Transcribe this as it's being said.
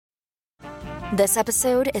This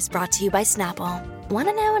episode is brought to you by Snapple. Want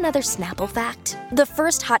to know another Snapple fact? The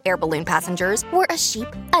first hot air balloon passengers were a sheep,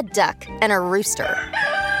 a duck, and a rooster.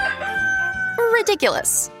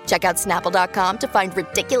 Ridiculous. Check out Snapple.com to find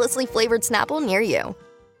ridiculously flavored Snapple near you.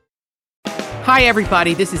 Hi,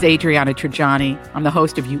 everybody. This is Adriana Trajani. I'm the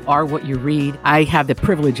host of You Are What You Read. I have the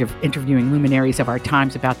privilege of interviewing luminaries of our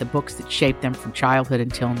times about the books that shaped them from childhood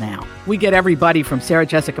until now. We get everybody from Sarah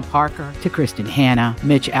Jessica Parker to Kristen Hanna,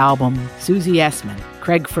 Mitch Albom, Susie Essman,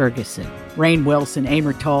 Craig Ferguson, Rainn Wilson,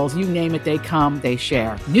 Amor Tolls, you name it, they come, they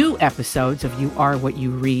share. New episodes of You Are What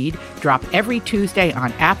You Read drop every Tuesday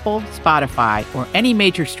on Apple, Spotify, or any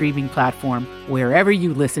major streaming platform wherever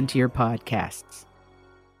you listen to your podcasts.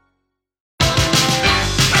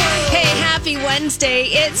 Happy Wednesday.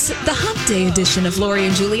 It's the Hump Day edition of Lori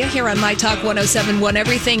and Julia here on My Talk 1071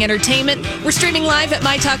 Everything Entertainment. We're streaming live at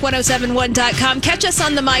MyTalk1071.com. Catch us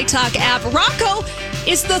on the My Talk app. Rocco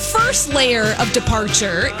is the first layer of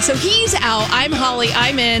departure. So he's out. I'm Holly.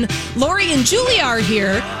 I'm in. Lori and Julia are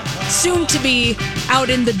here, soon to be out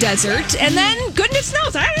in the desert. And then goodness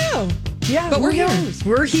knows, I don't know. Yeah, but we're here.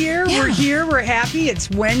 We're here. Yeah. We're here. We're happy. It's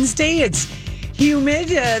Wednesday. It's humid.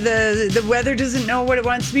 The weather doesn't know what it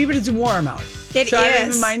wants to be, but it's warm out. It so is. I don't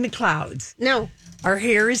even mind the clouds. No. Our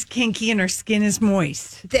hair is kinky and our skin is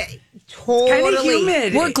moist. Totally. Kind of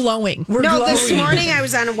humid. We're glowing. This morning I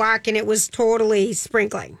was on a walk and it was totally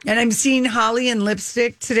sprinkling. And I'm seeing Holly in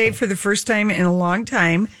lipstick today for the first time in a long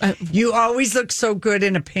time. You always look so good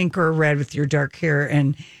in a pink or a red with your dark hair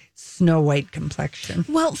and Snow White complexion.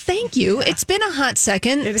 Well, thank you. Yeah. It's been a hot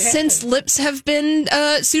second since lips have been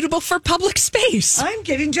suitable for public space. I'm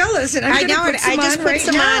getting jealous, and I just put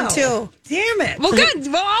some on too. Damn it! Well, good.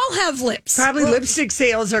 We'll all have lips. Probably lipstick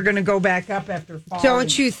sales are going to go back up after fall.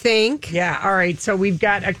 Don't you think? Yeah. All right. So we've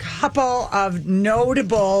got a couple of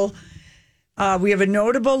notable. We have a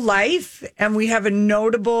notable life, and we have a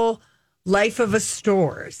notable life of a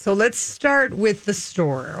store. So let's start with the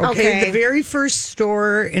store. Okay. The very first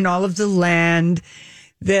store in all of the land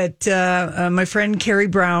that my friend Carrie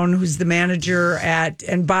Brown, who's the manager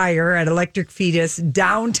and buyer at Electric Fetus,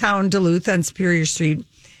 downtown Duluth on Superior Street,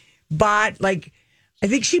 bought I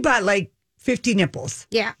think she bought 50 nipples.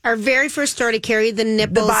 Yeah. Our very first store to carry the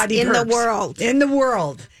nipples the world. In the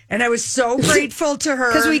world. And I was so grateful to her.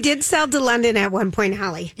 Because we did sell to London at one point,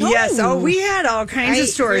 Holly. Yes. Oh, we had all kinds of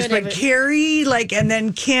stores. But Carrie, and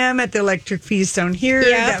then Kim at the Electric Fetus down here.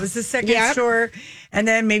 Yep. That was the second store. And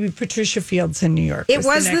then maybe Patricia Fields in New York. It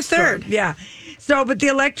was the third. Store. Yeah. So, but the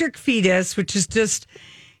Electric Fetus, which is just,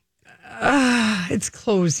 it's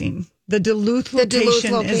closing. The Duluth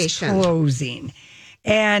location is closing.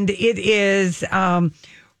 And it is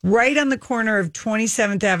right on the corner of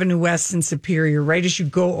 27th Avenue West and Superior, right as you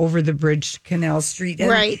go over the bridge to Canal Street. And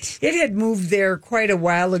right. It had moved there quite a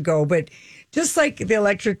while ago, but just like the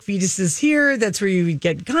Electric Fetus is here, that's where you would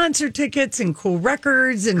get concert tickets and cool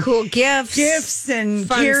records and cool gifts and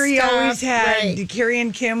fun Carrie stuff. Always had, Carrie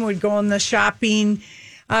and Kim would go on the shopping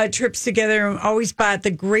trips together and always bought the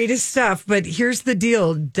greatest stuff. But here's the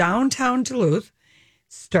deal. Downtown Duluth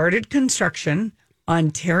started construction on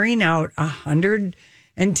tearing out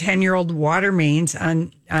 110-year-old water mains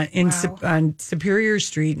on Superior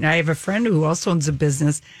Street. And I have a friend who also owns a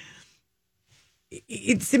business.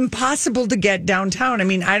 It's impossible to get downtown. I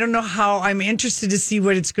mean, I don't know how. I'm interested to see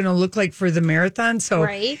what it's going to look like for the marathon. So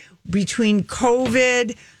between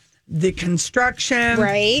COVID, the construction,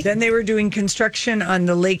 then they were doing construction on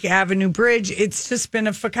the Lake Avenue Bridge. It's just been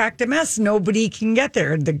a fakakta mess. Nobody can get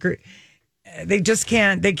there. They just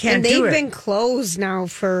can't. They can't do it. And they've been closed now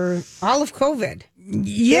for all of COVID.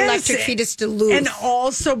 Yes, Electric Fetus Duluth, and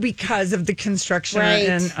also because of the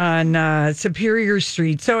construction on Superior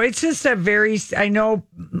Street. So it's just I know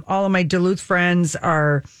all of my Duluth friends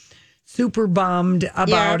are super bummed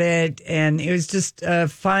about it, and it was just a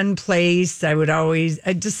fun place. I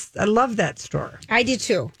love that store. I do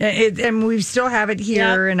too, and we still have it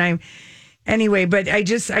here, and Anyway, but I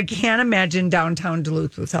can't imagine downtown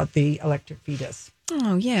Duluth without the Electric Fetus.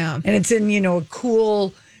 Oh, yeah. And it's in, a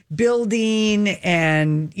cool building,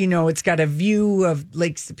 and, it's got a view of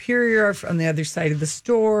Lake Superior on the other side of the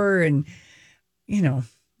store. And,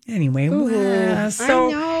 anyway. So,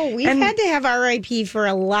 I know. We've had to have RIP for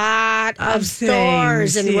a lot of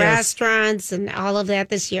stores and restaurants and all of that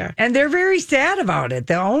this year. And they're very sad about it,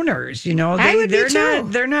 the owners, they're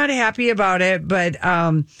not happy about it, but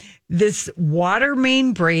this water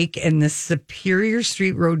main break and the Superior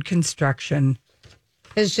Street Road construction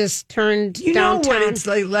has just turned downtown. You know what it's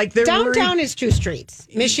like they're downtown is two streets,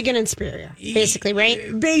 Michigan and Superior, basically,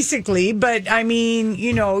 right? Basically, but I mean,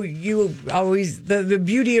 you always the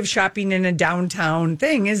beauty of shopping in a downtown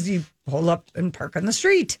thing is you pull up and park on the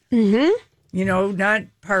street. Not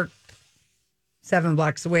park 7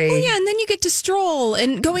 blocks away. Oh, yeah, and then you get to stroll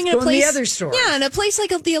and going in a place. The other stores. Yeah, and a place like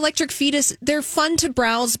the Electric Fetus, they're fun to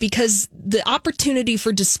browse because the opportunity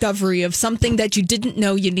for discovery of something that you didn't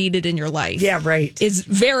know you needed in your life. Yeah, right. Is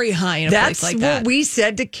very high in a place like that. That's what we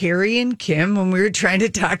said to Carrie and Kim when we were trying to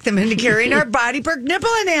talk them into carrying our Body Perk nipple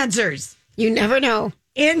enhancers. You never know.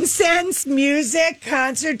 Incense, music,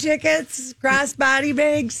 concert tickets, crossbody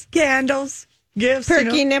bags, candles. Gifts,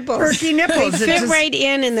 perky nipples. Perky nipples. They fit right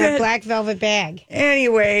in the black velvet bag.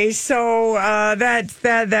 Anyway, so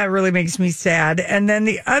that really makes me sad. And then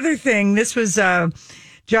the other thing, this was John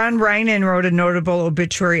Rynan wrote a notable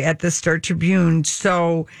obituary at the Star Tribune.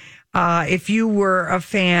 So if you were a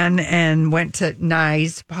fan and went to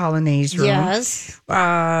Nye's Polonaise Room, yes,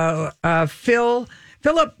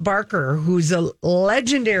 Philip Barker, who's a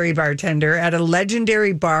legendary bartender at a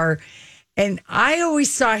legendary bar. And I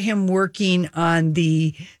always saw him working on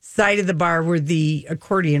the side of the bar where the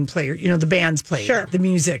accordion player, the bands play the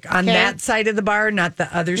music on that side of the bar, not the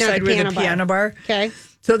other side where the piano bar. Okay.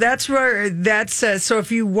 So that's so if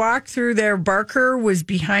you walk through there, Barker was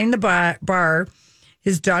behind the bar.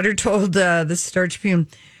 His daughter told the Star Tribune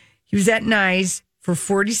he was at Nye's for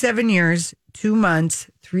 47 years, 2 months,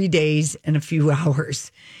 3 days, and a few hours.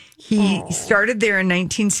 He started there in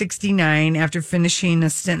 1969 after finishing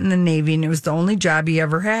a stint in the Navy, and it was the only job he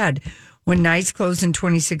ever had. When Nye's closed in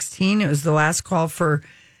 2016, it was the last call for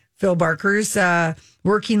Phil Barker's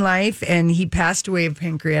working life, and he passed away of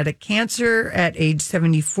pancreatic cancer at age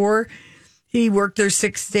 74. He worked there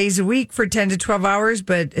 6 days a week for 10 to 12 hours,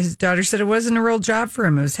 but his daughter said it wasn't a real job for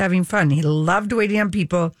him. It was having fun. He loved waiting on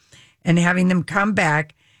people and having them come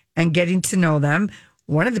back and getting to know them.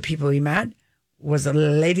 One of the people he met was a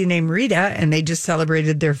lady named Rita, and they just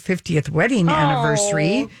celebrated their 50th wedding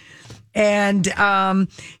anniversary. And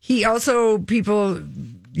he also,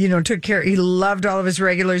 took care. He loved all of his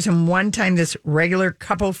regulars. And one time this regular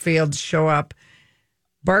couple failed to show up.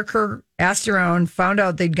 Barker asked around, found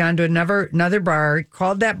out they'd gone to another bar,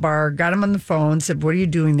 called that bar, got him on the phone, said, "What are you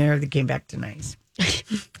doing there?" They came back to Nye's.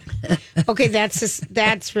 Okay,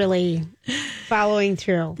 that's really following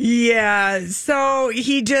through. Yeah, so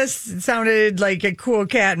he just sounded like a cool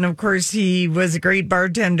cat, and of course he was a great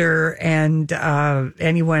bartender. And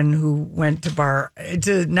anyone who went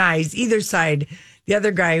to Nye's, either side, the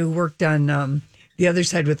other guy who worked on the other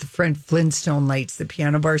side with the Flintstone lights, the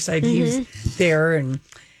piano bar side, he was there. And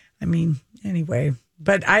I mean, anyway,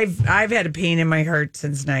 but I've had a pain in my heart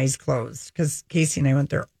since Nye's closed because Casey and I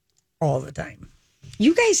went there all the time.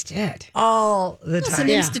 You guys did. All the time. It's an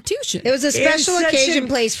institution. It was a special occasion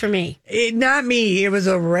place for me. Not me. It was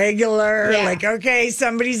a regular, okay,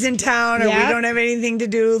 somebody's in town or we don't have anything to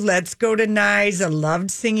do. Let's go to Nye's. I loved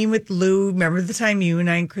singing with Lou. Remember the time you and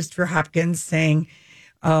I and Christopher Hopkins sang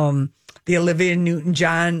the Olivia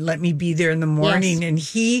Newton-John, "Let Me Be There in the Morning." Yes. And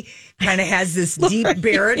he kind of has this deep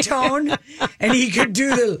baritone, and he could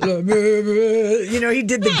do he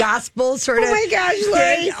did the gospel sort of. Oh my gosh,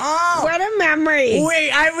 Lori. What a memory.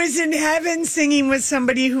 Wait, I was in heaven singing with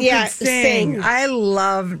somebody who could sing. I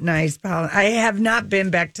love Nye's Polonaise. I have not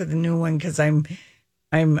been back to the new one because I'm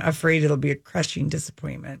afraid it'll be a crushing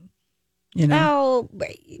disappointment. Oh,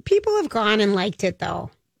 people have gone and liked it,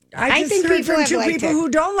 though. I think people have liked people who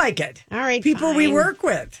don't like it. All right, people we work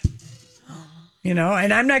with. And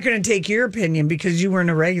I'm not going to take your opinion because you weren't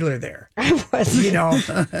a regular there. I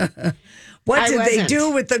wasn't. What did they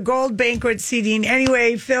do with the gold banquet seating?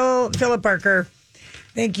 Anyway, Philip Barker,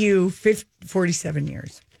 thank you. 47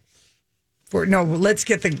 years. Let's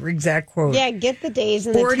get the exact quote. Yeah, get the days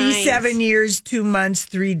and the times. 47 years, 2 months,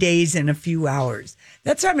 3 days, and a few hours.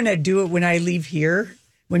 That's how I'm going to do it when I leave here.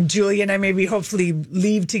 When Julia and I maybe hopefully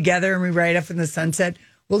leave together and we ride off in the sunset,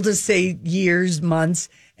 we'll just say years, months,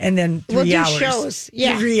 and then 3 hours. We'll do shows.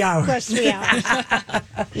 Yeah. 3 hours. Plus 3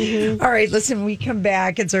 hours. All right, listen, we come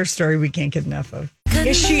back. It's our story we can't get enough of.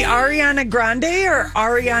 Is she Ariana Grande or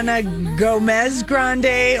Ariana Gomez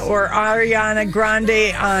Grande or Ariana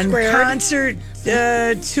Grande on concert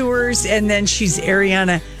tours? And then she's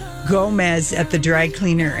Ariana Gomez at the dry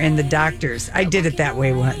cleaner and the doctors. I did it that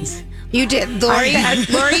way once. You did. Lori's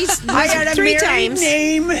I had a 3 married times.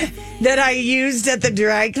 name that I used at the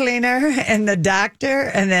dry cleaner and the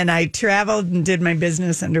doctor, and then I traveled and did my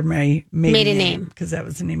business under my maiden name because that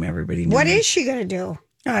was the name everybody knew. What is she going to do?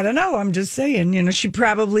 I don't know. I'm just saying. She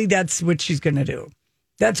probably that's what she's going to do.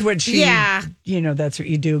 That's what she. Yeah. That's what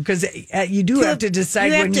you do because you do have to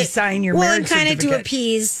decide when you sign your marriage certificate. Well, and kind of to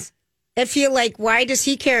appease I feel like, why does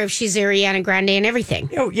he care if she's Ariana Grande and everything?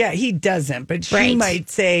 Oh, yeah, he doesn't. But she might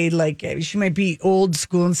say, like, she might be old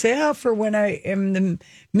school and say, oh, for when I am the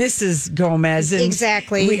Mrs. Gomez. And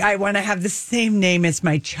exactly. I want to have the same name as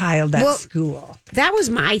my child at school. That was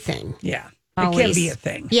my thing. Yeah. Always. It can be a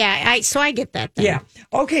thing. Yeah, so I get that thing. Yeah.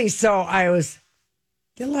 Okay, so I was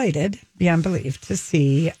delighted, beyond belief, to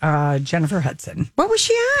see Jennifer Hudson. What was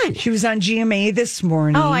she on? She was on GMA this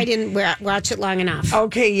morning. Oh, I didn't watch it long enough.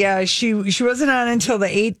 Okay, yeah, she wasn't on until the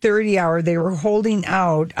 8:30 hour. They were holding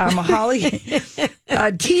out. Holly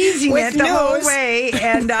teasing With it the whole way,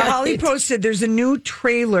 and Holly posted there's a new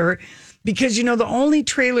trailer because the only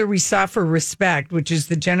trailer we saw for Respect, which is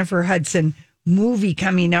the Jennifer Hudson movie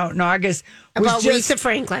coming out in August, was about Aretha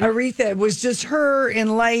Franklin. Aretha was just her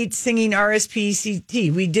in lights singing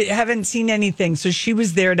RSPCT. We haven't seen anything, so she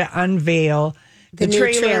was there to unveil the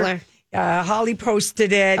new trailer. Holly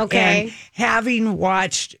posted it, and having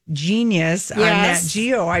watched Genius on Nat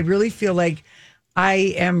Geo, I really feel like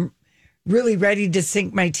I am really ready to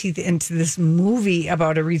sink my teeth into this movie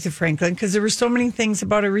about Aretha Franklin because there were so many things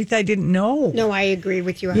about Aretha I didn't know. No, I agree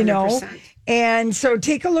with you 100%. And so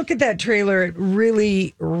take a look at that trailer. It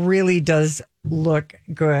really, really does look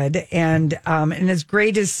good. And as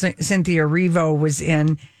great as Cynthia Erivo was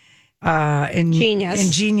in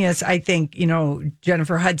Genius, I think,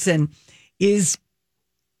 Jennifer Hudson is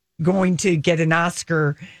going to get an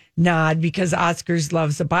Oscar nod because Oscars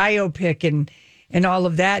loves a biopic and all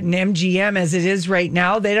of that. And MGM, as it is right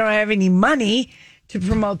now, they don't have any money to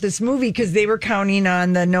promote this movie because they were counting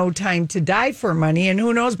on the No Time to Die for money. And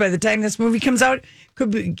who knows, by the time this movie comes out,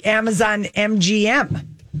 could be Amazon MGM.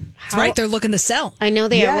 That's right. They're looking to sell. I know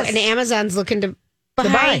they are. And Amazon's looking to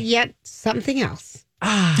buy yet something else.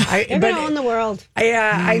 They're going to own the world.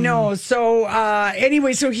 I know. So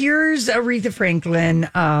anyway, so here's Aretha Franklin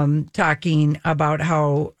talking about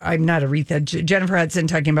how, Jennifer Hudson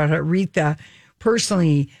talking about how Aretha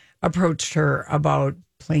personally approached her about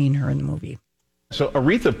playing her in the movie. So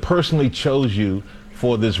Aretha personally chose you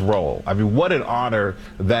for this role. I mean, what an honor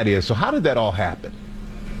that is. So how did that all happen?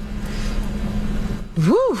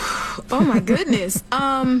 Whew. Oh my goodness.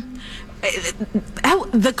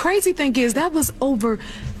 The crazy thing is that was over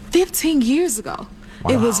 15 years ago.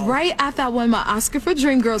 Wow. It was right after I won my Oscar for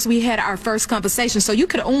Dreamgirls. We had our first conversation. So you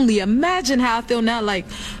could only imagine how I feel now. Like,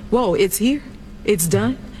 whoa, it's here. It's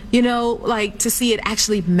done. Like to see it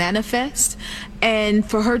actually manifest. And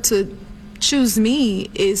for her to choose me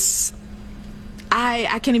is,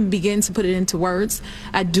 I can't even begin to put it into words.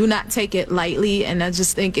 I do not take it lightly, and I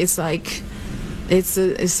just think it's like it's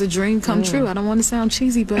a dream come true. I don't want to sound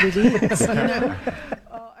cheesy, but it is.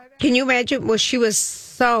 Can you imagine? Well, she was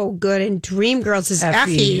so good in Dreamgirls as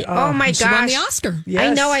Effie. Oh my gosh, she won the Oscar.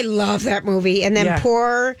 Yes. I know, I love that movie. And then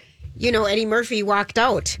poor, Eddie Murphy walked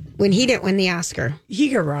out when he didn't win the Oscar. He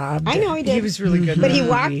got robbed. I know he did. He was really good. But he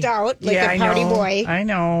walked out like a party boy. I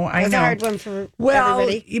know. It was a hard one for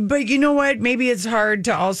everybody. But you know what? Maybe it's hard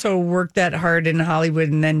to also work that hard in Hollywood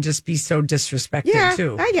and then just be so disrespected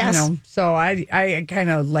too. I guess. So I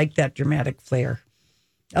kind of like that dramatic flair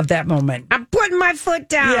of that moment. I'm putting my foot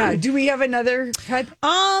down. Yeah. Do we have another cut?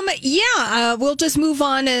 We'll just move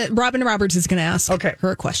on. Robin Roberts is going to ask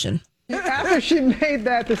her a question. After she made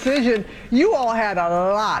that decision, you all had a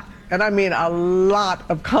lot, and I mean a lot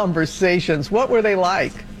of conversations. What were they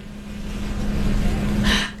like?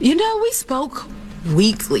 We spoke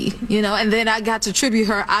weekly, and then I got to tribute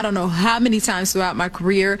her I don't know how many times throughout my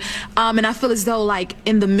career. And I feel as though, like,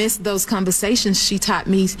 in the midst of those conversations, she taught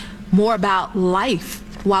me more about life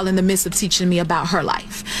while in the midst of teaching me about her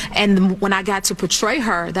life. And when I got to portray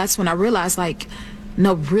her, that's when I realized, like,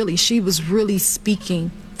 no, really, she was really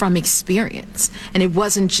speaking from experience. And it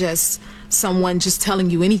wasn't just someone just telling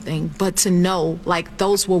you anything, but to know, like,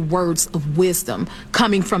 those were words of wisdom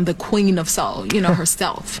coming from the Queen of Soul,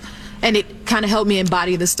 herself. And it kind of helped me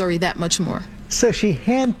embody the story that much more. So she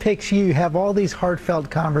handpicks you, have all these heartfelt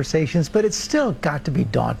conversations, but it's still got to be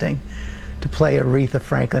daunting to play Aretha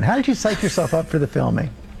Franklin. How did you psych yourself up for the filming?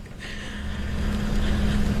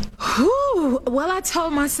 Well, I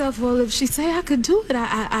told myself, well, if she say I could do it,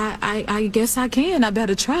 I guess I can. I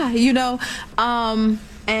better try,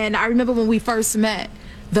 And I remember when we first met,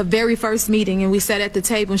 the very first meeting, and we sat at the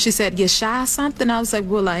table, and she said, "You shy something?" I was like,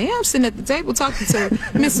 "Well, I am sitting at the table talking to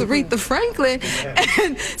Miss Aretha Franklin."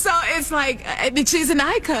 And so it's like, she's an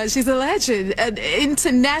icon. She's a legend, an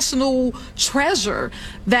international treasure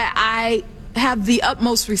that I have the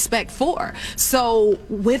utmost respect for. So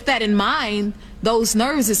with that in mind, those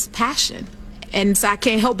nerves is passion. And so I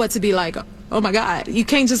can't help but to be like, oh my God, you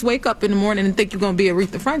can't just wake up in the morning and think you're going to be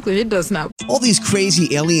Aretha Franklin. It does not. All these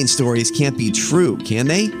crazy alien stories can't be true, can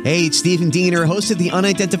they? Hey, it's Stephen Diener, host of the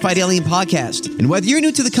Unidentified Alien Podcast. And whether you're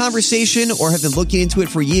new to the conversation or have been looking into it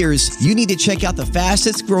for years, you need to check out the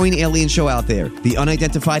fastest growing alien show out there, the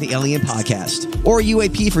Unidentified Alien Podcast, or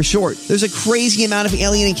UAP for short. There's a crazy amount of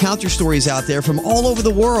alien encounter stories out there from all over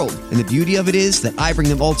the world. And the beauty of it is that I bring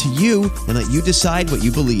them all to you and let you decide what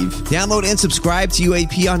you believe. Download and subscribe to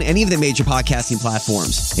UAP on any of the major podcasting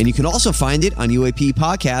platforms. And you can also find it on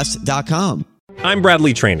UAPpodcast.com. I'm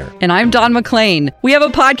Bradley Trainer. And I'm Don McClain. We have a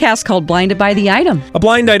podcast called Blinded by the Item. A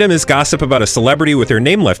blind item is gossip about a celebrity with their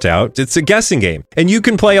name left out. It's a guessing game, and you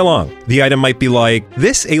can play along. The item might be like,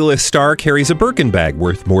 this A-list star carries a Birkin bag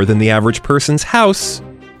worth more than the average person's house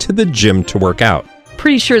to the gym to work out.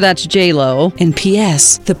 Pretty sure that's J-Lo. And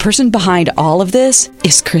P.S. the person behind all of this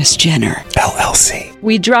is Kris Jenner, LLC.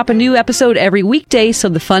 We drop a new episode every weekday so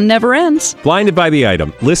the fun never ends. Blinded by the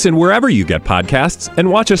Item. Listen wherever you get podcasts and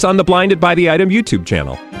watch us on the Blinded by the Item YouTube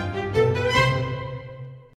channel.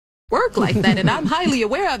 Work like that, and I'm highly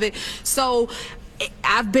aware of it. So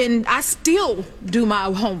I still do my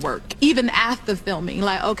homework, even after filming.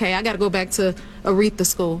 Like, okay, I got to go back to Aretha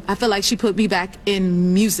school. I feel like she put me back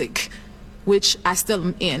in music, which I still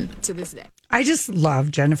am in to this day. I just love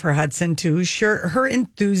Jennifer Hudson too. Sure, her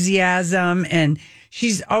enthusiasm, and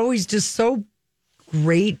she's always just so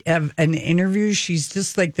great at an interview. She's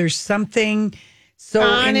just like, there's something so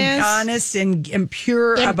honest and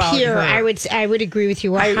pure about her. I would agree with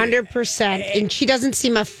you 100%. And she doesn't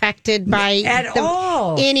seem affected by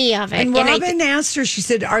all any of it. And Robin asked her, she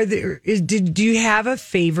said, do you have a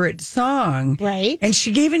favorite song? Right. And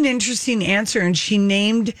she gave an interesting answer, and she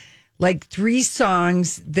named like 3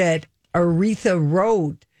 songs that Aretha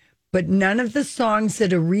wrote, but none of the songs that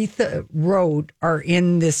Aretha wrote are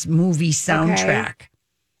in this movie soundtrack. Okay.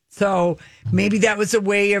 So maybe that was a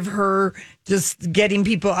way of her just getting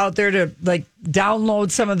people out there to like download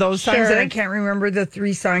some of those songs. Sure. And I can't remember the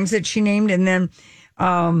 3 songs that she named. And then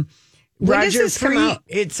Roger Friedman,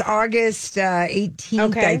 it's August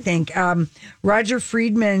 18th, I think. Roger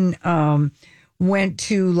Friedman went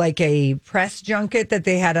to like a press junket that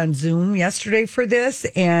they had on Zoom yesterday for this.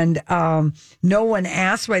 And no one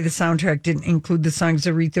asked why the soundtrack didn't include the songs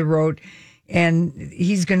Aretha wrote. And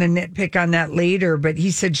he's going to nitpick on that later, but he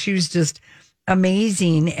said she was just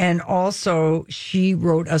amazing. And also she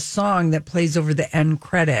wrote a song that plays over the end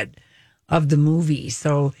credit of the movie.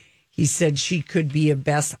 So he said she could be a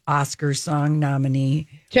Best Oscar Song nominee.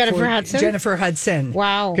 Jennifer Hudson?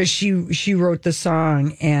 Wow. Because she wrote the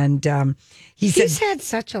song. And She's had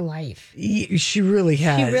such a life. She really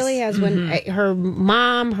has. She really has. When her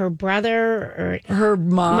mom, her brother, her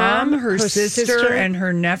sister, and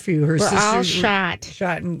her nephew, her sister all shot.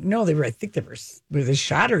 No, they were. I think they were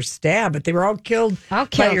shot or stabbed, but they were all killed by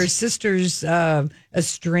her sister's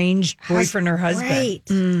estranged boyfriend or husband.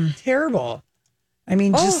 Right. Terrible. I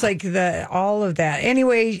mean, just like all of that.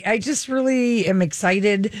 Anyway, I just really am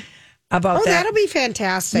excited about that. That'll be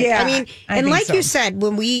fantastic. Yeah, I mean, and like you said,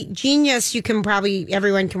 when Genius,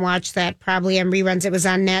 everyone can watch that probably on reruns. It was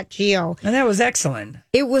on Nat Geo. And that was excellent.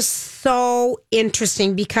 It was so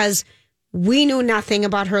interesting because we knew nothing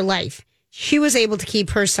about her life. She was able to keep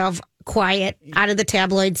herself quiet, out of the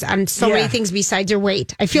tabloids on so many things besides her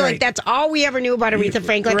weight. I feel like that's all we ever knew about Aretha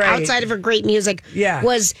Franklin outside of her great music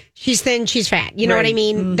was she's thin, she's fat. You know what I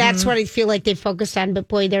mean? Mm-hmm. That's what I feel like they focused on. But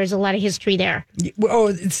boy, there's a lot of history there. Oh,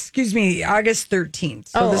 excuse me, August 13th.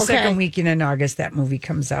 So the second weekend in August, that movie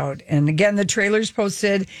comes out. And again, the trailer's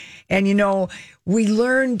posted. And, we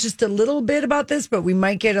learned just a little bit about this, but we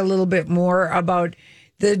might get a little bit more about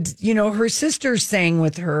her sister sang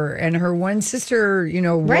with her, and her one sister,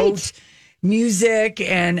 wrote music,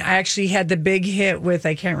 and actually had the big hit with,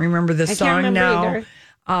 I can't remember the song now,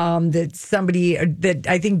 that somebody, that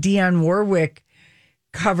I think Dionne Warwick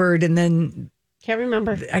covered, and then can't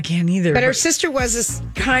remember. I can't either. But her sister was this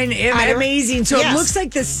kind of amazing. So it looks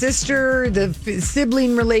like the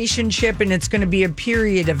sibling relationship, and it's going to be a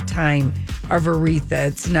period of time of Aretha.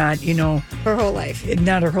 It's not, her whole life.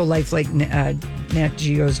 Not her whole life like Nat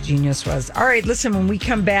Geo's Genius was. All right, listen, when we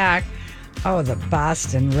come back, the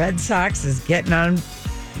Boston Red Sox is they're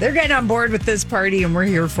getting on board with this party, and we're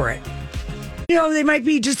here for it. They might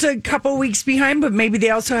be just a couple weeks behind, but maybe they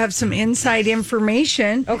also have some inside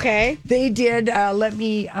information. Okay. They did, let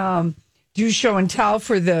me do show and tell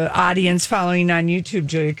for the audience following on YouTube,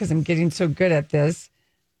 Julia, because I'm getting so good at this.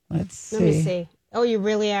 Let's see. Let me see. Oh, you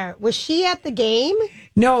really are. Was she at the game?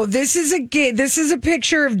 No, this is a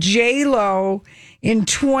picture of J-Lo in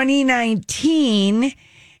 2019.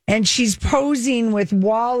 and she's posing with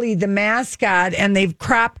Wally, the mascot, and they've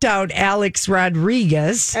cropped out Alex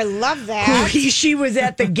Rodriguez. I love that. Who she was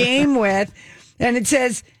at the game with. And it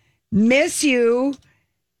says, miss you.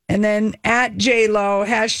 And then at JLo,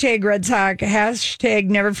 hashtag Red Sox, hashtag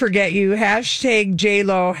never forget you, hashtag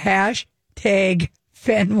JLo, hashtag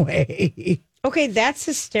Fenway. Okay, that's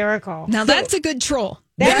hysterical. Now that's a good troll.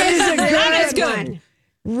 That is a That is good one.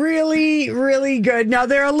 Really, really good. Now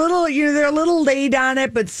they're a little, they're a little late on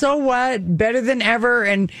it, but so what? Better than ever.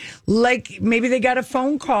 And like maybe they got a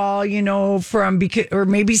phone call, or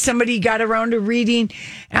maybe somebody got around to reading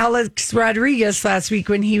Alex Rodriguez last week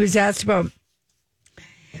when he was asked about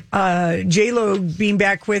J-Lo being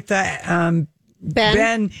back with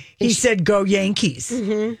Ben. He said, "Go Yankees,"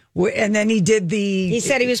 and then he did the. He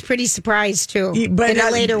said he was pretty surprised too. But in a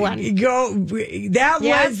later one,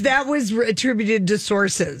 that was attributed to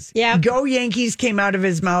sources. Yeah, "Go Yankees" came out of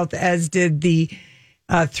his mouth, as did the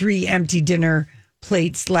 3 empty dinner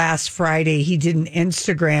plates last Friday. He did an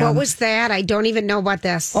Instagram. What was that? I don't even know about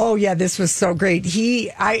this. Oh yeah, this was so great.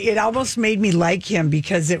 It almost made me like him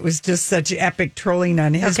because it was just such epic trolling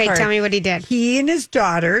on his part. Okay, tell me what he did. He and his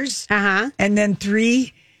daughters, and then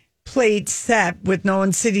 3 plates set with no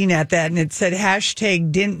one sitting at that, and it said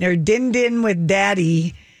hashtag din with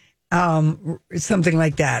daddy, something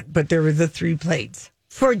like that. But there were the 3 plates.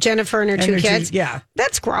 For Jennifer and her 2 kids? Yeah.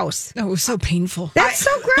 That's gross. Oh, it was so painful. That's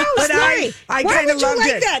so gross. But Lori. I Why kind of would you loved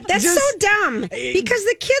like it. that? That's so dumb. Because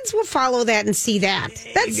the kids will follow that and see that.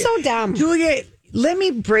 That's so dumb. Julia, let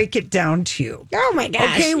me break it down to you. Oh my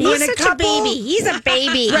gosh. Okay, He's when such a baby. He's a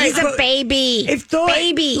baby. Right, He's a baby. If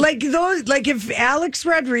Alex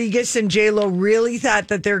Rodriguez and J-Lo really thought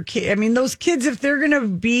that their those kids, if they're going to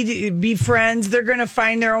be friends, they're going to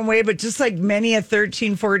find their own way. But just like many a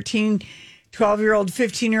 13, 14, 12-year-old,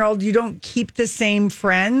 15-year-old, you don't keep the same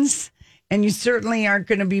friends, and you certainly aren't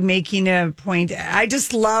going to be making a point. I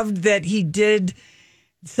just loved that he did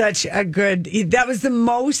such a good, that was the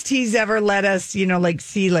most he's ever let us, see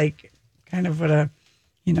kind of what a,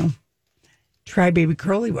 Try Baby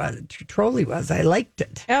Trolley was. I liked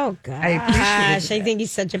it. Oh, gosh. I appreciate it. I think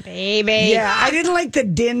he's such a baby. Yeah, I didn't like the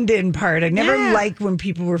din part. I never liked when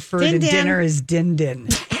people refer to dinner as din.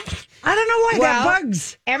 I don't know why that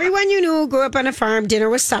bugs. Everyone you knew grew up on a farm. Dinner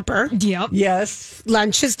was supper. Yep. Yes.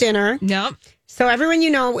 Lunch is dinner. Yep. So everyone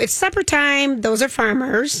it's supper time. Those are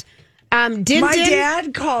farmers. My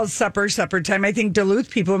dad calls supper time. I think Duluth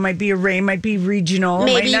people might be might be regional.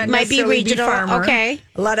 Maybe might be regional. farmer. Okay.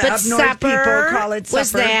 A lot of up north people call it supper.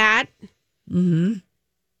 Was that? Mm-hmm.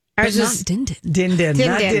 But not din-din. Din-din.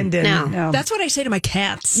 Not din-din. No. That's what I say to my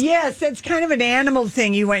cats. Yes, that's kind of an animal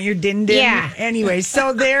thing. You want your din-din. Yeah. Anyway,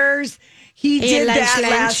 so he did that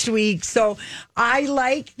last week. So I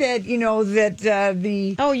like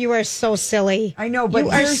that, Oh, you are so silly. I know, but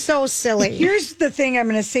you are so silly. Here's the thing I'm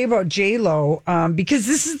going to say about J-Lo, because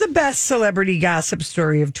this is the best celebrity gossip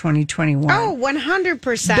story of 2021. Oh, 100%.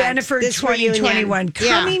 Bennifer 2021.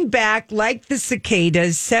 Coming back like the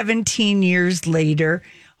cicadas 17 years later.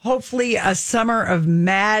 Hopefully a summer of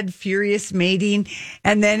mad, furious mating.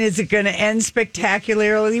 And then is it going to end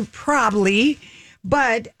spectacularly? Probably.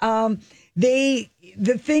 But the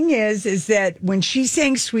thing is that when she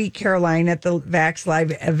sang Sweet Caroline at the Vax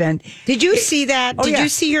Live event. Did you see that? Did you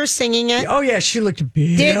see her singing it? Oh, yeah. She looked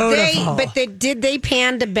beautiful. Did they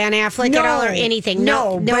pan to Ben Affleck at all or anything?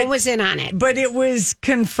 No one was in on it. But it was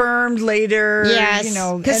confirmed later. Yes.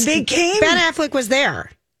 And they came. Ben Affleck was there.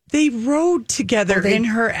 They rode together in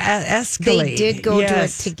her Escalade. They did go do it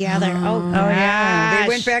together. Oh, yeah. They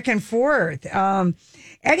went back and forth.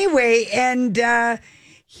 Anyway, and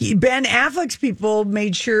Ben Affleck's people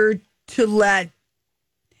made sure to let,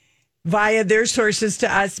 via their sources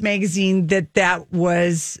to Us Magazine, that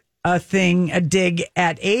was a thing, a dig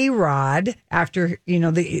at A-Rod after,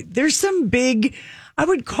 there's some big, I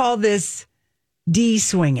would call this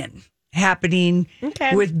D-swinging happening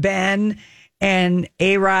with Ben and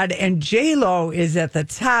A-Rod, and J-Lo is at the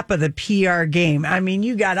top of the PR game. I mean,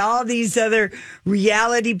 you got all these other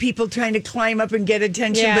reality people trying to climb up and get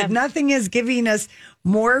attention, but nothing is giving us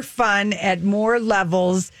more fun at more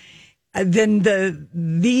levels than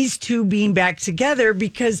these two being back together,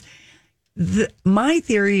 because my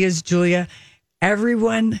theory is, Julia,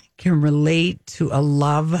 everyone can relate to a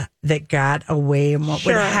love that got away and what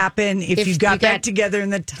would happen if you got back together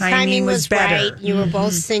and the timing was better. Right. You were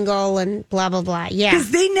both single and blah, blah, blah. Yeah. Because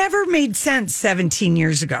they never made sense 17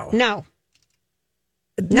 years ago. No.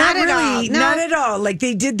 Not at all. No. Not at all. Like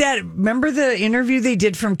they did that. Remember the interview they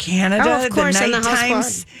did from Canada? Oh, of course, the on the nighttime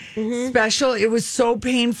houseboat. special. It was so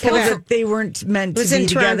painful that they weren't meant to be together. It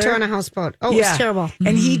was in Toronto on a houseboat. Oh, it was terrible.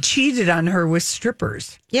 And he cheated on her with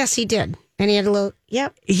strippers. Yes, he did. And he had a little,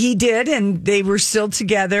 He did, and they were still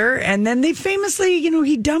together. And then they famously,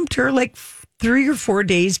 he dumped her like 3 or 4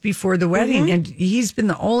 days before the wedding. And he's been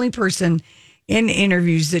the only person in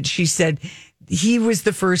interviews that she said he was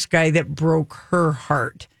the first guy that broke her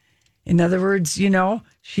heart. In other words,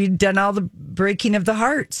 she'd done all the breaking of the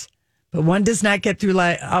hearts. But one does not get through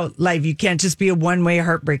life. You can't just be a one-way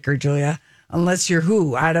heartbreaker, Julia, unless you're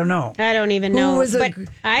who? I don't know. I don't even know.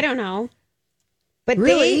 I don't know. But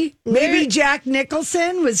really? Maybe Jack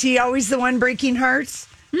Nicholson? Was he always the one breaking hearts?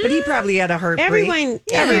 But he probably had a heartbreak.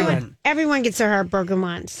 Everyone gets their heart broken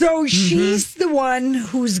once. So she's the one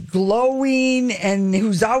who's glowing and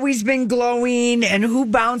who's always been glowing and who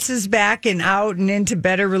bounces back and out and into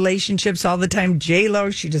better relationships all the time. J-Lo,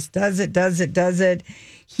 she just does it.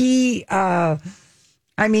 He, I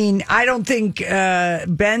don't think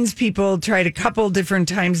Ben's people tried a couple different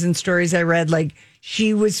times in stories I read, like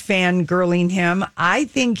she was fangirling him. I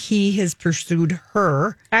think he has pursued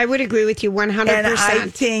her. I would agree with you 100%. And I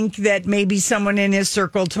think that maybe someone in his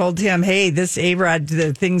circle told him, hey, this A-Rod,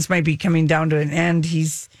 the things might be coming down to an end.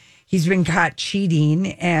 He's been caught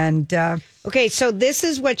cheating. And okay, so this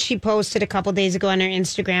is what she posted a couple days ago on her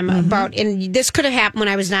Instagram about, and this could have happened when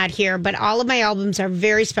I was not here, but all of my albums are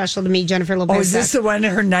very special to me, Jennifer Lopez. Oh, is this the one,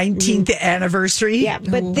 her 19th anniversary? Yeah,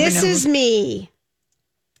 but This Is Me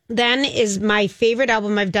then is my favorite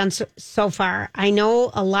album I've done so far. I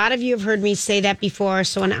know a lot of you have heard me say that before,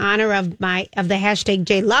 so in honor of the hashtag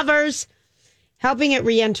JLovers, helping it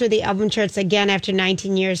re-enter the album charts again after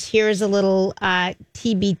 19 years, here's a little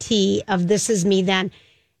TBT of This Is Me then.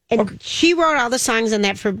 And she wrote all the songs on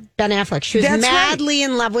that for Ben Affleck. She was madly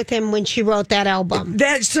in love with him when she wrote that album.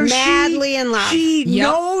 Madly in love. She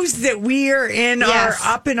knows that we are in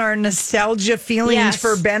our nostalgia feelings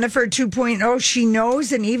for Bennifer 2.0. She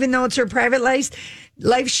knows, and even though it's her private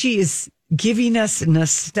life, she is giving us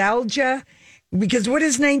nostalgia. Because what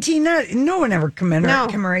is 19? No one ever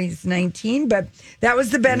commemorates 19, but that was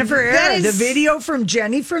the Bennifer era. The video from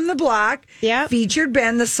Jenny from the Block featured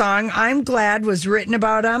Ben. The song I'm Glad was written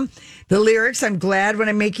about him. The lyrics, I'm glad when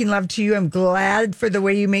I'm making love to you. I'm glad for the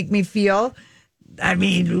way you make me feel. I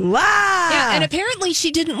mean, wow. Yeah, and apparently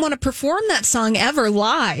she didn't want to perform that song ever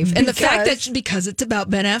live. And the fact that because it's about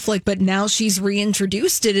Ben Affleck, but now she's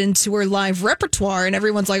reintroduced it into her live repertoire, and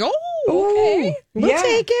everyone's like, okay.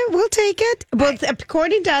 We'll take it. Well,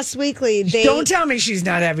 according to Us Weekly, don't tell me she's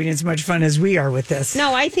not having as much fun as we are with this.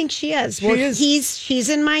 No, I think she is. She's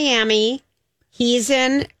in Miami. He's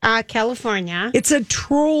in California. It's a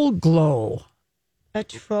troll glow. A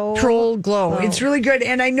troll glow. It's really good.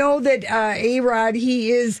 And I know that A-Rod,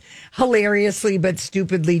 he is hilariously but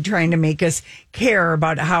stupidly trying to make us care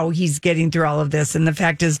about how he's getting through all of this. And the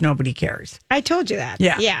fact is, nobody cares. I told you that.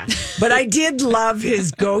 Yeah. But I did love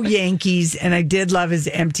his Go Yankees, and I did love his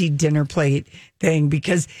empty dinner plate thing,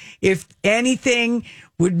 because if anything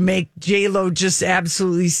would make J-Lo just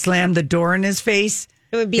absolutely slam the door in his face,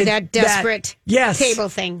 it would be that desperate table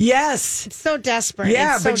thing. Yes. It's so desperate.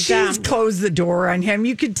 Yeah, it's so but she's closed the door on him.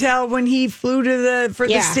 You could tell when he flew to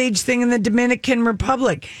the stage thing in the Dominican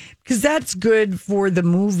Republic, because that's good for the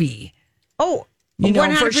movie. Oh,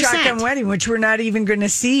 100%. For Shotgun Wedding, which we're not even going to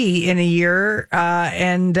see in a year.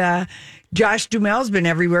 And Josh Duhamel's been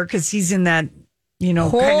everywhere because he's in that,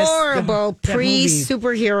 horrible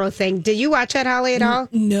pre-superhero thing. Did you watch that, Holly, at all?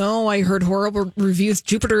 No, I heard horrible reviews.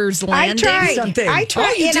 Jupiter's Landing. I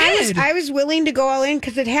tried. And I was willing to go all in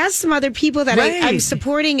because it has some other people that I'm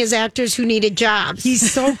supporting as actors who needed jobs.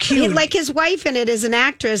 He's so cute. Like his wife in it is an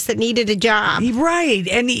actress that needed a job. Right.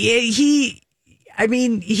 And he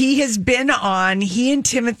has been on, he and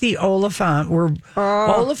Timothy Olyphant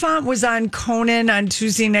Olyphant was on Conan on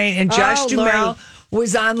Tuesday night, and Josh Duhamel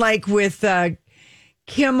was on with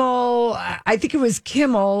Kimmel, I think it was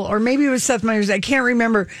Kimmel, or maybe it was Seth Meyers, I can't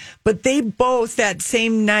remember, but they both that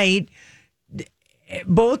same night,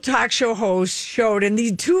 both talk show hosts showed, and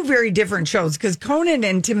these two very different shows, because Conan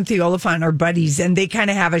and Timothy Olyphant are buddies, and they kind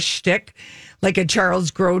of have a shtick, like a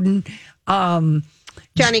Charles Grodin,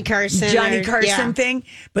 Johnny Carson thing,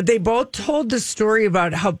 but they both told the story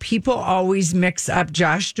about how people always mix up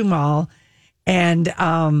Josh Duhamel and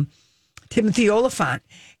Timothy Olyphant.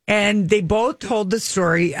 And they both told the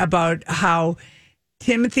story about how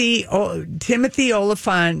Timothy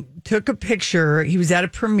Olyphant took a picture. He was at a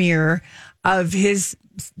premiere of his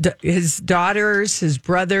daughters, his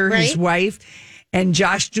brother, his wife, and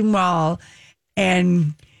Josh Duhamel.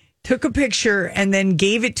 And took a picture and then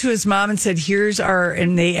gave it to his mom and said,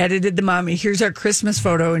 and they edited the mom, here's our Christmas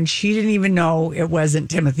photo. And she didn't even know it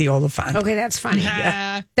wasn't Timothy Olyphant. Okay, that's funny.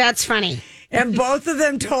 That's funny. And both of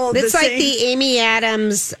them told it's like the Amy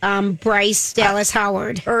Adams, Bryce Dallas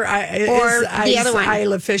Howard. Or the other one.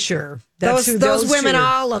 Isla Fisher. Those women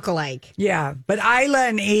all look alike. Yeah, but Isla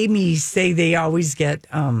and Amy say they always get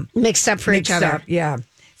mixed up for each other. Yeah.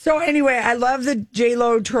 So anyway, I love the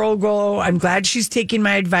J-Lo troll glow. I'm glad she's taking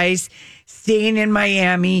my advice, staying in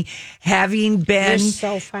Miami, having Ben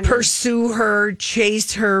pursue her,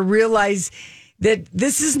 chase her, realize that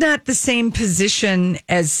this is not the same position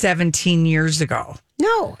as 17 years ago.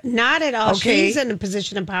 No, not at all. Okay. She's in a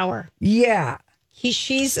position of power. Yeah.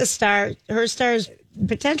 She's a star. Her star is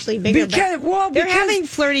potentially bigger. They're having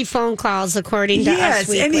flirty phone calls, according to Us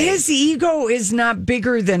Weekly. And his ego is not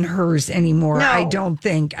bigger than hers anymore, No. I don't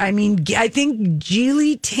think. I mean, I think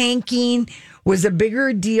Geely tanking was a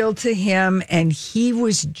bigger deal to him, and he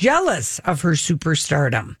was jealous of her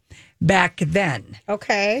superstardom back then.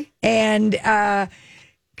 Okay. And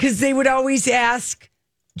because they would always ask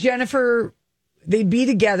Jennifer, they'd be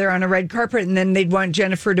together on a red carpet, and then they'd want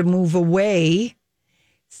Jennifer to move away.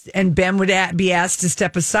 And Ben would be asked to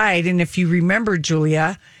step aside. And if you remember,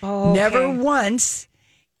 Julia, never once,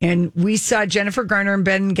 and we saw Jennifer Garner and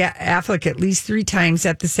Ben Affleck at least 3 times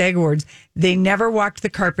at the SAG Awards, they never walked the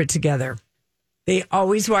carpet together. They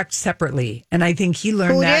always walked separately. And I think he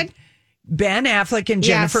learned that. Did? Ben Affleck and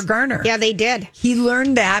Jennifer Garner. Yeah, they did. He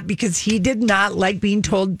learned that because he did not like being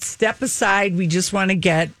told, step aside, we just want to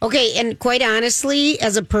get... Okay, and quite honestly,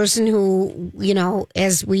 as a person who,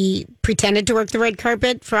 as we pretended to work the red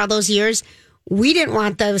carpet for all those years, we didn't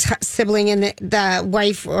want the sibling and the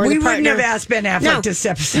wife or the partner. We wouldn't have asked Ben Affleck to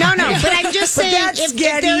step aside. No, but I'm just saying,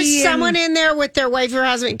 if there's someone in there with their wife or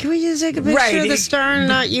husband, can we just take a picture of the star and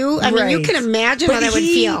not you? I mean, you can imagine how that would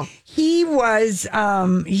feel. He was,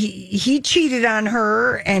 he cheated on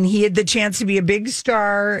her, and he had the chance to be a big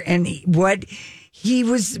star, and he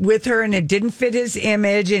was with her, and it didn't fit his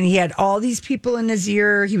image, and he had all these people in his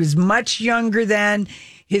ear. He was much younger then.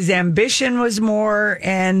 His ambition was more,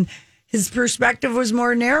 and his perspective was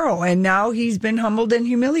more narrow, and now he's been humbled and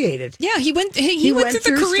humiliated. Yeah, he went through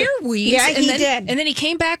the career weeds. Yeah, he did. And then he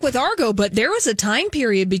came back with Argo, but there was a time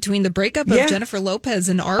period between the breakup of Jennifer Lopez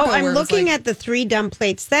and Argo. I'm looking at the 3 dumb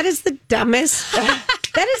plates. That is the dumbest.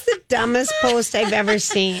 That is the dumbest post I've ever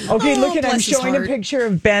seen. Okay, look at, I'm showing a picture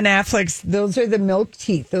of Ben Affleck's. Those are the milk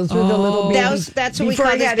teeth. Those were the little babies. That's what we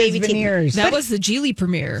call his baby teeth. That was the Geely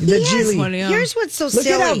premiere. The Geely. Here's what's so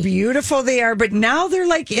silly. Look at how beautiful they are, but now they're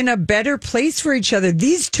like in a better place for each other.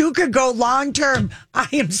 These two could go long term. I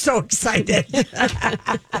am so excited.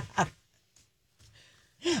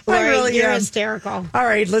 You're hysterical. All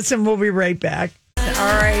right, listen, we'll be right back.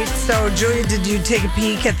 All right, so Julia, did you take a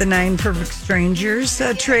peek at the 9 Perfect Strangers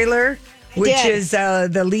trailer? Which is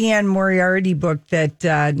the Leanne Moriarty book that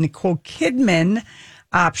Nicole Kidman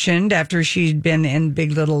optioned after she'd been in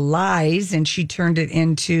Big Little Lies, and she turned it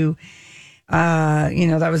into,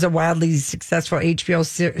 that was a wildly successful HBO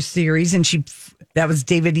series, and that was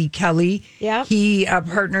David E. Kelly. Yeah, he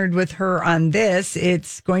partnered with her on this.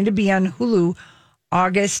 It's going to be on Hulu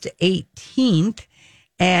August 18th.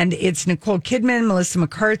 And it's Nicole Kidman, Melissa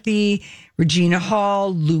McCarthy, Regina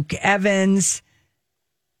Hall, Luke Evans.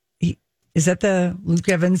 Is that the Luke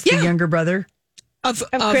Evans, the younger brother? Of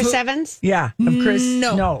Chris Evans? Yeah, of Chris.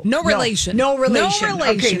 No relation. No relation.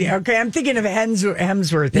 Okay, I'm thinking of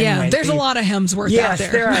Hemsworth. Yeah, anyway. there's a lot of Hemsworth out there.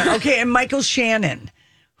 Yes, there are. Okay, and Michael Shannon,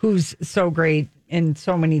 who's so great in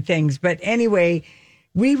so many things. But anyway,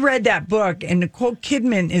 we read that book, and Nicole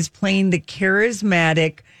Kidman is playing the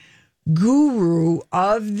charismatic guru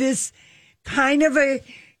of this kind of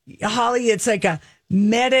Holly, it's like a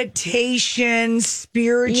meditation,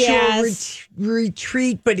 spiritual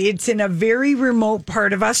retreat, but it's in a very remote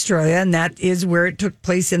part of Australia, and that is where it took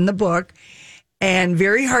place in the book, and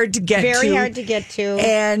very hard to get to.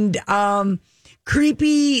 And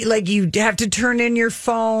creepy, like you have to turn in your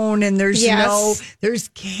phone, and there's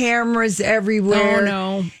cameras everywhere. Oh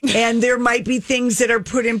no. And there might be things that are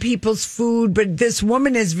put in people's food, but this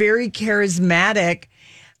woman is very charismatic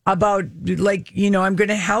about, like, I'm going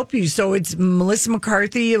to help you. So it's Melissa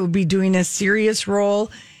McCarthy will be doing a serious role,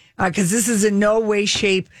 because this is in no way,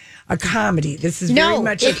 shape a comedy. This is very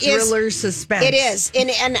much a thriller suspense. It is. And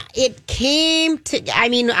it came to, I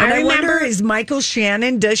remember. Wonder, is Michael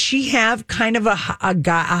Shannon, does she have kind of a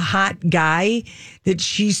hot guy that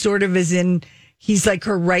she sort of is in, he's like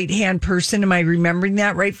her right-hand person? Am I remembering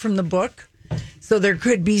that right from the book? So there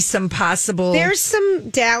could be some possible... There's some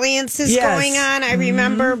dalliances going on, I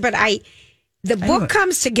remember, but the book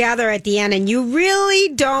comes together at the end, and you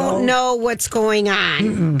really don't know what's going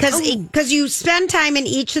on because you spend time in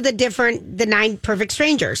each of the 9 perfect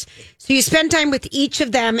strangers. So you spend time with each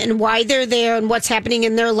of them and why they're there and what's happening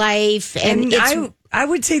in their life. And I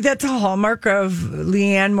would say that's a hallmark of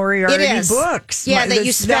Leanne Moriarty books. Yeah, that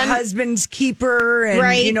you spend The Husband's Keeper,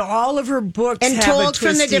 and all of her books, and have told a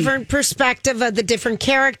from the different perspective of the different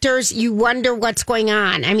characters. You wonder what's going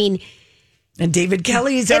on. I mean. And David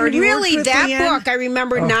Kelly's already really, worked with that Leanne. book I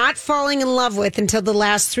remember not falling in love with until the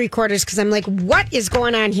last 3 quarters because I'm like, what is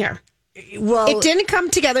going on here? Well, it didn't come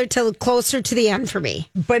together till closer to the end for me.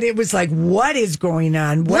 But it was like, what is going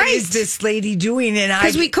on? What is this lady doing? And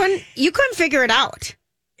because you couldn't figure it out.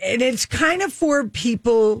 And it's kind of for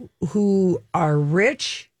people who are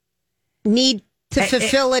rich, need to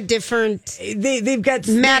fulfill a different they've got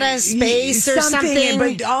meta space or something,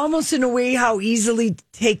 but almost in a way how easily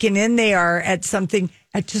taken in they are at something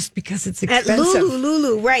just because it's expensive. At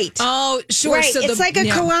Lulu, right? Oh, sure. Right. So it's like a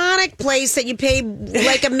colonic place that you pay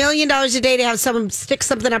like $1 million a day to have someone stick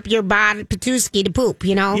something up your body, Patuski, to poop.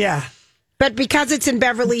 Yeah. But because it's in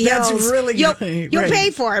Beverly Hills, that's really you'll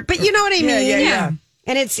pay for it. But you know what I mean? Yeah.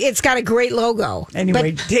 And it's got a great logo.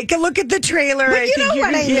 Anyway, take a look at the trailer. But you know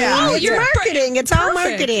what I mean? Yeah. It's marketing. It's all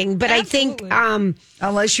marketing. But Absolutely. I think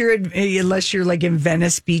unless you're like in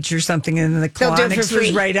Venice Beach or something, and the colonics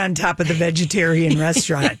was right on top of the vegetarian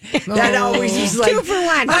restaurant. That always was like 2 for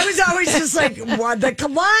 1. I was always just like, what? The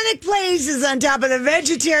colonic place is on top of the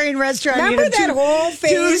vegetarian restaurant. Remember that whole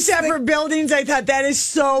phase? 2 separate buildings. I thought that is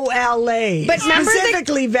so LA. But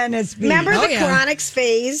specifically Venice Beach. Remember the colonics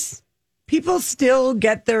phase? People still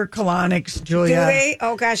get their colonics, Julia. Do they?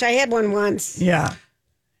 Oh gosh, I had one once. Yeah.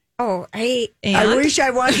 Oh, I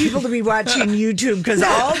want people to be watching YouTube because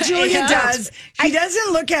all Julia does, she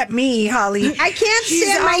doesn't look at me, Holly. I can't She's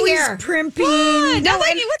stand my always hair. primping. What's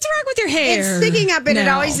wrong with your hair? It's sticking up, and it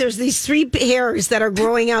always there's these 3 hairs that are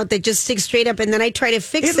growing out that just stick straight up, and then I try to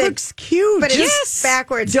fix it. It looks cute, but it's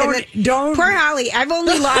backwards. Don't. Poor Holly. I've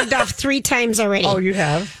only logged off 3 times already. Oh, you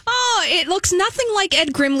have? Oh, it looks nothing like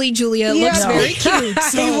Ed Grimley, Julia. It looks very cute.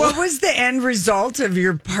 So. Hey, what was the end result of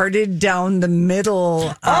your parted down the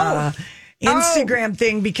middle Instagram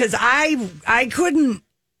thing? Because I couldn't.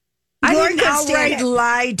 I didn't outright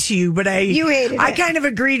lie to you, but I kind of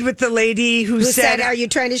agreed with the lady who said, "Are you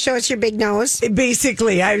trying to show us your big nose?"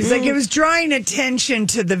 Basically, I was like, it was drawing attention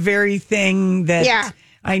to the very thing that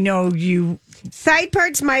I know you. Side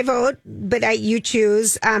part's my vote, but you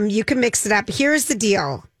choose. You can mix it up. Here's the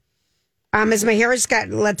deal. As my hair has got,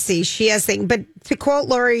 let's see, she has thing. But to quote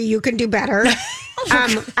Lori, you can do better.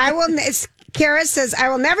 I will. Kara says, I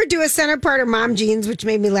will never do a center part of mom jeans, which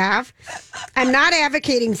made me laugh. I'm not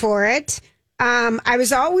advocating for it. I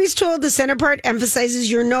was always told the center part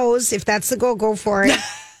emphasizes your nose. If that's the goal, go for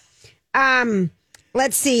it.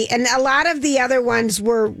 Let's see. And a lot of the other ones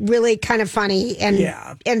were really kind of funny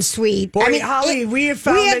and sweet. Boy, Holly, we have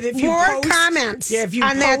found that if you more post comments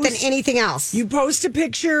on that than anything else. You post a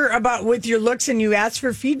picture with your looks and you ask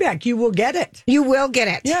for feedback, you will get it. You will get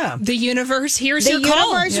it. Yeah. The universe hears the your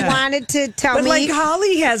call. The universe wanted to tell but me. Like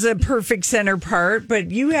Holly has a perfect center part, but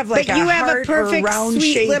you have like a heart perfect, or round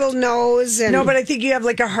sweet shaped little nose. No, but I think you have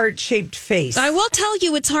like a heart-shaped face. I will tell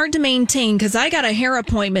you it's hard to maintain because I got a hair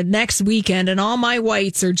appointment next weekend and all my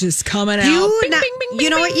whites are just coming out. You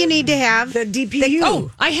know what you need to have? The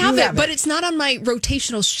DPU. I have it, but it's not on my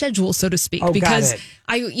rotational schedule, so to speak. Because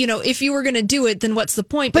if you were going to do it, then what's the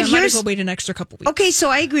point? But I might as well wait an extra couple weeks. Okay,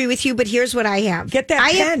 so I agree with you, but here's what I have. Get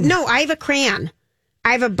that pen. I have a crayon.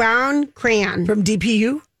 I have a brown crayon. From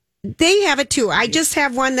DPU? They have it too. I just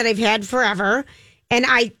have one that I've had forever. And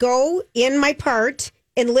I go in my part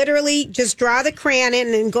and literally just draw the crayon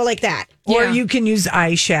in and go like that. Or you can use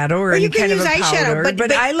eyeshadow or any kind of a powder.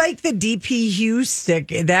 But I like the DP stick.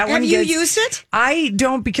 That one. Have you used it? I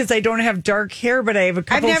don't because I don't have dark hair, but I have a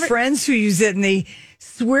couple of friends who use it and they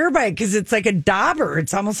swear by it because it's like a dauber.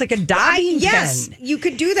 It's almost like a daubing Yes, pen. you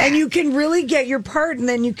could do that. And you can really get your part and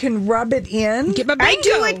then you can rub it in. I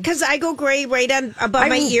do it because I go gray right above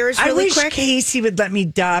my ears really quick. I wish Casey would let me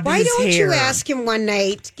daub his hair. Why don't you ask him one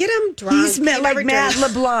night? Get him drunk. He's like Matt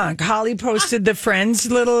LeBlanc. Holly posted the Friends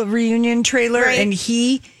little reunion trailer and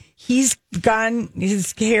he's gone,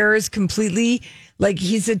 his hair is completely like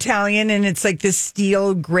he's Italian and it's like this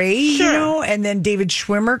steel gray, and then David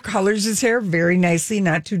Schwimmer colors his hair very nicely,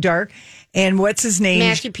 not too dark. And what's his name?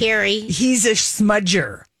 Matthew Perry. He's a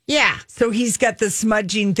smudger. Yeah. So he's got the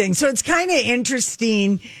smudging thing. So it's kind of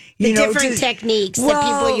interesting. different techniques that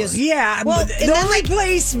people use. Yeah. Well, the only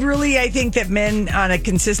place really I think that men on a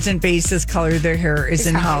consistent basis color their hair is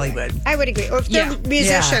in Hollywood. I would agree. Or if they're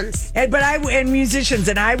musicians. Yeah. And musicians.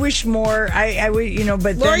 And I wish more, I would,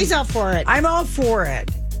 but Lori's all for it. I'm all for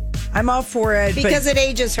it. Because it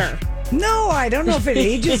ages her. No, I don't know if it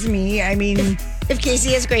ages me. I mean... If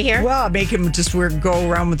Casey has gray hair? Well, I'll make him just go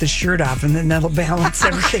around with the shirt off, and then that'll balance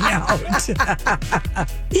everything out.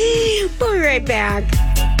 We'll be right back.